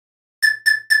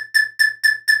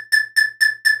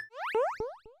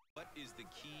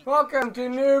Welcome to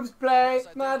Noobs Play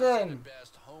Madden.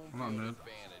 I'm not a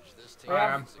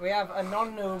noob. We have a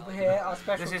non-noob here, our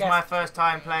special This is guest. my first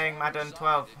time playing Madden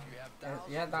 12.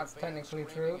 Yeah, that's technically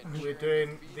true. We're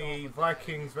doing the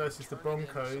Vikings versus the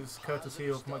Broncos, courtesy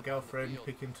of my girlfriend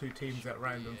picking two teams at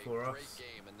random for us.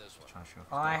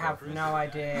 I have no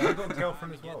idea. I've got a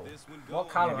girlfriend as well. What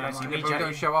colour am see I? me, We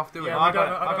don't show off, do we? Yeah, I got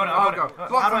it. I got it.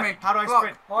 Block for me. How do I Block.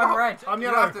 sprint? Oh, I'm red. I'm You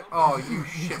yellow. have to... Oh, you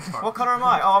shit fuck. What colour am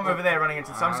I? Oh, I'm over there running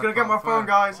into. So I'm just gonna get my phone,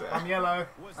 guys. I'm yellow.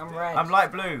 I'm red. I'm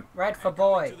light blue, Red for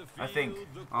boy. I think.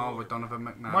 Oh, we're Donovan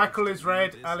McNabb. Michael is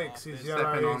red, Alex is Stepping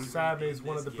yellow, on. Sam is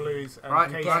one of the blues, and Right,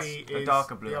 Casey a is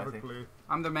darker blue, the I other think. blue.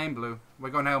 I'm the main blue. We're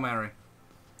going Hail Mary.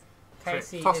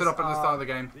 Casey Toss is it up at the start our of the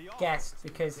game. guest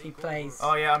because he plays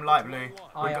Oh yeah, I'm light blue.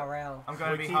 IRL. I'm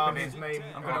gonna We're be keeping Harvey. his name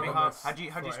I'm gonna be anonymous Harvey.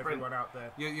 How do you for sprint? everyone out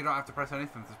there. You don't have to press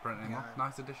anything to sprint anymore.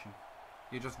 Nice addition.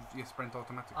 You sprint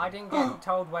automatically. I didn't get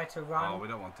told where to run, Oh, we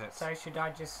don't want tips. so should I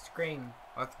just scream?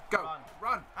 Let's go.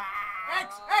 Run.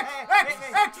 X!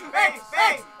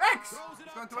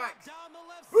 It's going to X.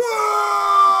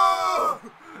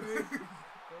 Do we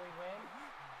win?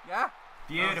 Yeah?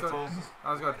 Beautiful.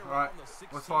 That was good. Alright.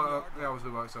 Let's follow up. They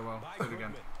obviously worked so well. Do it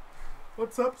again.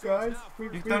 What's up, guys? We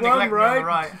You've won, done neglect me on the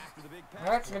right.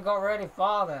 I actually got ready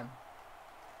far then.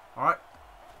 Alright.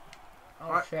 Oh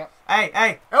Right. shit.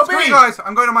 Hey, Screw you LB! guys.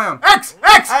 I'm going on my own. X!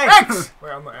 Hey.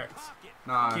 Wait, I'm not X.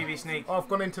 No. QB sneak. Oh, I've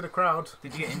gone into the crowd.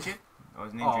 Did you get injured? I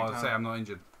was an Oh, injury I'll say time. I'm not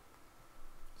injured.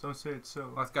 So said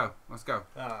so. Let's go. Let's go.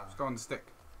 Ah. Let's go on the stick.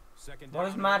 What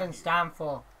does Madden stand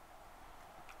for?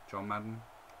 John Madden.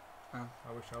 I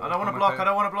wish I don't want to block. I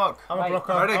don't want to block. I'm a Wait.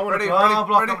 blocker. Ready, I wanna ready, block. ready. I'm a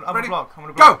block. ready, I'm a ready. block. I'm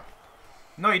gonna block. Go!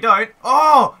 No, you don't.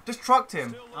 Oh, just trucked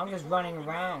him. I'm just running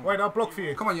around. Wait, I'll block for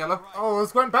you. Come on, yellow. Oh, I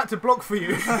was going back to block for you.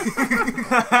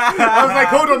 I was like,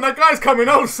 hold on, that guy's coming.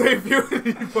 I'll save you.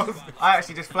 I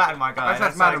actually just flattened my guy. That's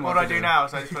That's Madden like, what what do I to do do. now?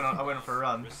 So I just I went for a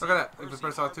run. Look at that. If you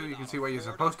press R2, you can see where you're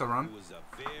supposed to run.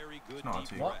 It's not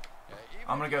R2. What?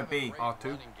 I'm gonna go B.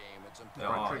 R2.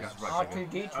 Oh, trigger. it's right trigger.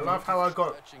 R2D2. I love how I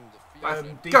got Go.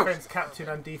 defense captain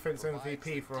and defense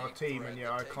MVP for our team, and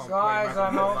yeah, I can't Guys, play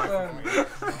I'm Madden for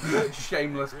life of me.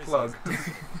 Shameless plug.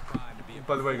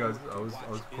 By the way, guys, I was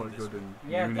quite good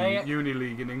in uni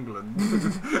league in England.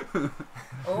 Yeah,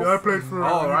 I played for.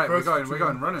 Oh, right, we're university.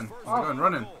 going running. We're going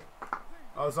running.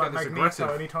 I was like Get this Magneto. aggressive.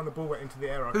 Anytime the ball went into the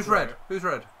air, I Who's caught red? it. Who's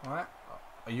red? Alright.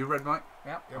 Are you red, Mike?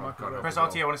 Yep. Yeah, Oh, Michael God. red. Press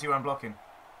RT. I want to see where I'm blocking.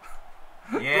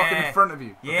 Yeah. Blocking in front of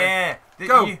you. Yeah. Okay.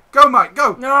 Go, go, Mike,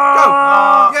 go. No!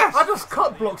 Go. Yes. I just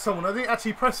cut blocked someone. I didn't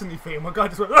actually press anything. My guy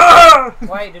just went. Ah!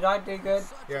 Wait, did I do good?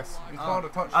 Yes. It's called a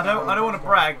touchdown. I don't want to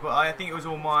brag, but I think it was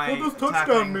all my. What does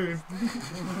touchdown tackling. mean?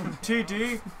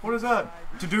 TD. What is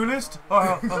that? To-do list?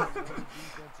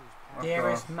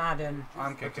 Dearest Madden.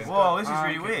 I'm kicking. Whoa, this is I'm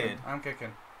really kicking. weird. I'm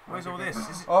kicking. Where's all this? This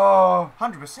is Oh.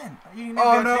 100%. You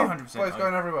Oh never no. do Well, 100%. it's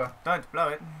going everywhere. Don't blow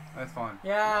it. That's fine.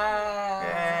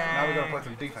 Yeah. Now we're going to play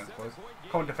some defense, boys.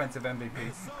 Come on, defensive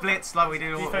MVP. Blitz like we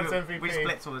do. Defense we MVP.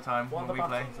 splits all the time What are when the we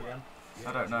play. buttons again?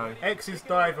 I don't know. X is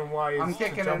dive and Y is I'm to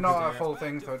kicking jump, and not a isn't it? full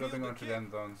thing, so it doesn't go into the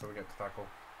end zone, so we get to tackle.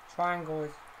 Triangles.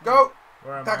 Go!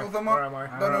 Where am Tackle I? them Where up. am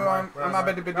I? No, Where no, am I? I'm Where am a I?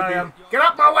 bitty bitty There I bit. am. Get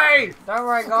up my way! Don't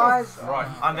worry, guys. Right.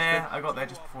 I'm there. I got there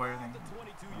just before everything.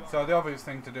 So the obvious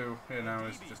thing to do here now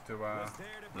is just to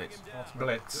Blitz.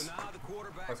 blitz.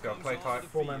 Let's go. Play type.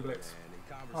 4-man blitz.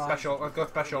 Special. Let's go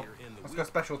special. Let's go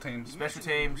special teams. Special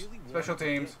teams. Special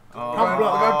teams. Oh, Pump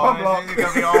block. We're going pump block. This is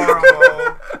gonna be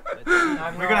horrible. I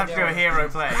have no We're gonna have to do a idea. hero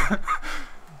play.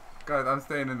 Guys, I'm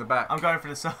staying in the back. I'm going for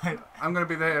the side. I'm gonna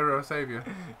be the hero savior.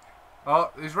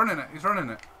 Oh, he's running it. He's running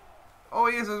it. Oh,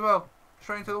 he is as well.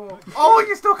 Straight into the wall. Oh,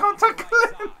 you still can't tackle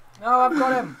him. No, I've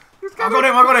got him. I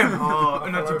got him. Oh,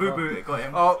 no, to boo boo, it got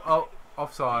him. Oh,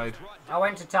 offside. I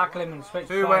went to tackle him and switched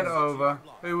Who players. went over?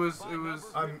 Who was?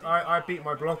 I beat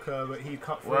my blocker, but he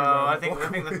cut through. Well, my I think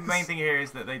blocker the was- main thing here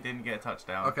is that they didn't get a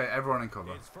touchdown. Okay, everyone in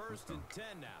cover.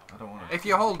 I don't want to. If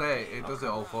you hold A, it does it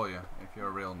all for you. If you're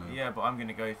a real noob. Yeah, but I'm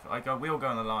gonna go. We all go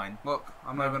on the line. Look,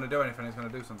 I'm not going to do anything. He's going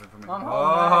to do something for me. I'm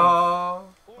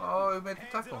Oh, who made the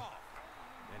tackle?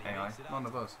 AI. None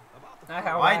of us.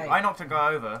 I knocked a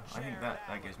guy over. I think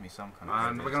that gives me some kind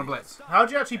of. And we're going to blitz. How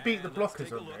do you actually beat the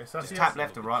blockers on this? That's Just tap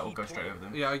left or right or go straight over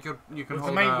them. Yeah, you can With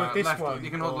hold with this left. one,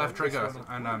 You can hold or left this trigger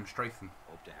one? and strafing.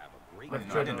 I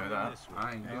didn't know that.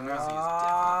 Aye, you do Why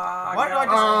that. Why did I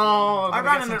just? Oh, I I ran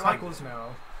ran into, into like- tackles now.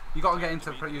 You got to get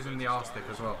into using the R stick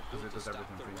as well because it does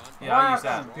everything for you. Yeah, I use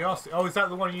that. The RC oh, is that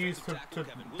the one you used to?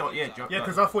 Yeah, Yeah,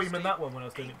 because I thought you meant that one when I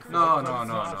was doing it. before. No, It's no, not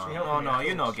no, actually no. helping Oh me no, at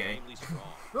you're all. not gay.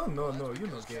 No, you're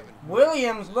not gay.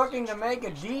 Williams looking to make a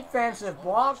defensive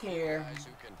block here.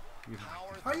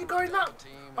 Are you going up?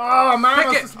 Oh man, Pick I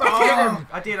was it, just about to get him.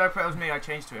 I did. I thought it was me. I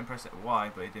changed to it and pressed it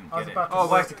Y, but it didn't I was get it. about to Oh,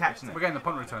 say- where's the catching it? We're getting the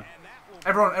punt return.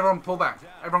 Everyone pull back.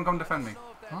 Everyone come defend me.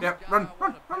 Yep, run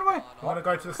away. I want to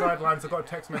go to the sidelines. I've got a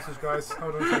text message, guys.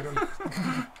 Hold on a second.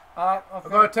 I I've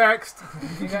got a text.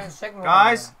 You don't signal.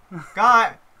 Guys,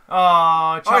 guy. Oh,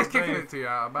 Oh, he's chump kicking move. it to you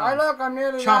out of Hey, bounds. look, I'm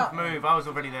nearly Chump there. move. I was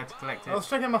already there to collect I it. was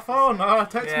checking my phone.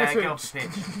 Text Yeah, get off message.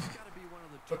 the pitch.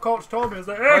 The coach told me, he's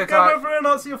like, Wait, hey, come I- over here and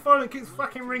answer your phone. It keeps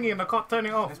fucking ringing and I can't turn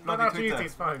it off. It's Don't bloody have to use Twitter.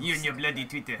 these phones. You and your bloody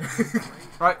Twitter.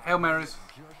 Right, Hail Marys.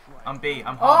 I'm B.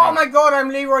 I'm Oh Harvey. my god, I'm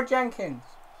Leroy Jenkins.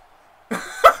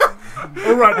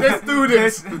 Alright, let's do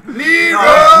this. Leroy!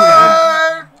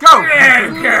 Go!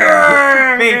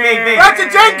 B. Roger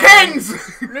Jenkins!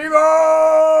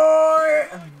 Leroy!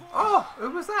 Oh, who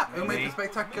was that? Who made Me. the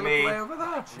spectacular Me. play over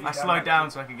there? I slowed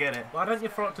down so I could get it. Why don't you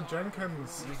throw it to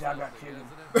Jenkins? You sound like chicken.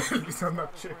 At least I'm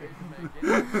not chicken.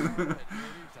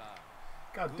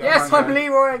 God damn Yes, it. I'm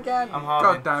Leroy again. I'm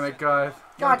Harvey. God damn it, guys.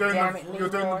 God You're damn doing it, the, you're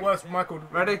doing the Leroy. worst, Michael.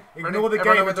 Ready? Ignore the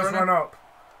Everyone game know and just where run they're up.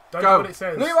 Don't Go. do what it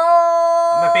says. Leroy!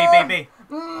 I'm a B.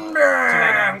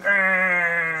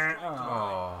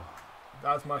 Oh.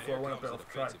 That was my fault. I went a bit off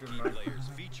track, didn't I?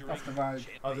 That's the vogue.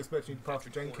 I was expecting you to pass to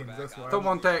Jenkins, that's why.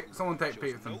 Someone take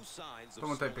Peterson.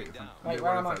 Someone take Peterson. Wait,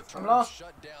 where am I? I'm lost.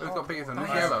 Who's got Peterson? Who's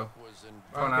Oh, yellow?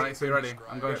 Come on, Alex, be ready.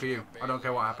 I'm going for you. I don't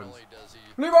care what happens.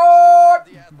 Leroy! I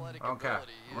don't care.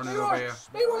 I'm running over here.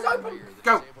 Leroy's open.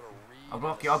 Go! I'll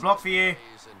block you. I'll block for you.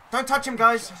 Don't touch him,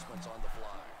 guys.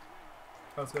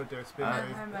 I was going to do a spin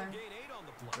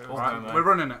move. Alright, we're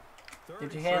running it.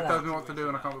 Did you So hear it tells that? me what to do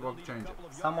and I can't be bothered to change it.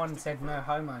 Someone said no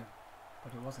homo. But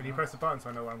it Can wasn't. you press the button so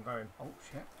I know where I'm going? Oh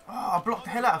shit. Oh, I blocked the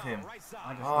hell out of him. I just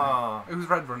Oh. Who's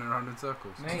red running around in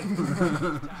circles? Me.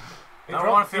 He I dropped,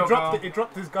 want a he, field dropped goal. it, he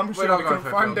dropped his gum We're shield. not He going couldn't for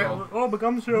a find it. field Oh, my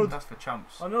gum shield. That's for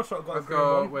chumps. I know I got a Let's green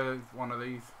go one. with one of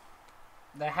these.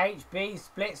 The HB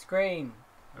split screen.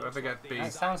 Whoever gets B.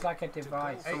 That sounds like a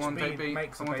device. Someone HB take B.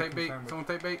 makes a Someone take bacon B. sandwich. Someone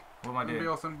take B. What am I It'll be doing?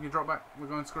 awesome. You drop back. We're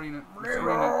going to screen it. Screen it.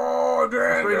 Leroy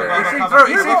Screen it. Jenkins. He sees through it.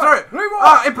 He sees through it. Leroy!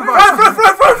 Ah,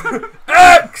 improvise.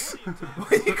 X!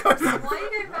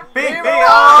 B.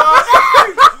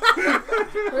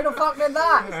 Who the fuck did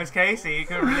that? It was Casey. He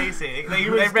couldn't release it. They He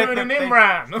was doing an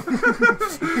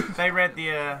Imran. They read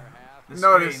the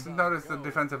Notice screen. the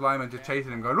defensive lineman just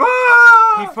chasing him, going, "Wah!"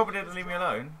 He probably didn't leave me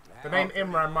alone. The name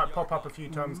Imran might pop up a few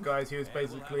times, guys. He was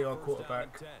basically our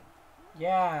quarterback.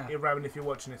 Yeah. Imran, if you're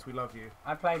watching this, we love you.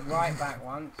 I played right back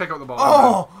once. Pick up the ball.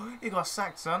 Oh, he got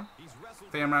sacked, son.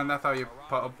 See him around. That's how you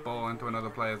put a ball into another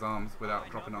player's arms without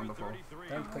dropping it on the floor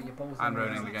Don't put your balls and in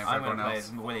ruining the the game for I'm going everyone to play else.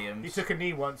 as Williams. He took a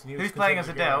knee once and he was Who's playing as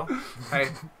considered a Adele? Hey,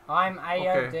 I'm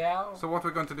okay. Adele. So what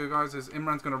we're going to do, guys, is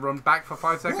Imran's going to run back for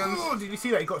 5 seconds. Oh, did you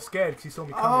see that? He got scared because he saw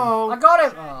me coming. I Oh, got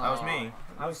him! that was me.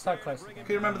 I was so close to him. Can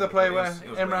you remember the play where It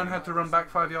was Imran brilliant. had to run back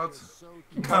 5 yards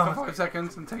for 5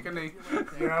 seconds and take a knee?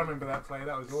 Yeah, I remember that play.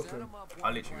 That was awesome.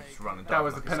 I literally was just running. That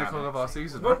was the pinnacle of our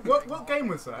season. What game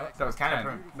was that? That was Canada.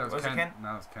 Kent. That was Was it Kent. Kent? No,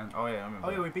 that was Kent. Oh yeah, I remember.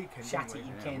 Oh yeah, we beat Kent. Shatty, didn't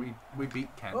you Yeah, can. we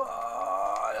beat Kent.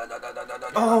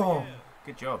 Oh,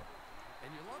 good job.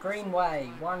 Greenway,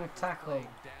 one tackle. What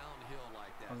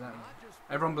was that?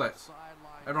 Everyone blitz.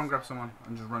 Everyone grab someone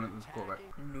and just run at the quarterback.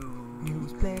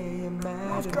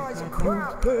 These guys are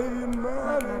crap.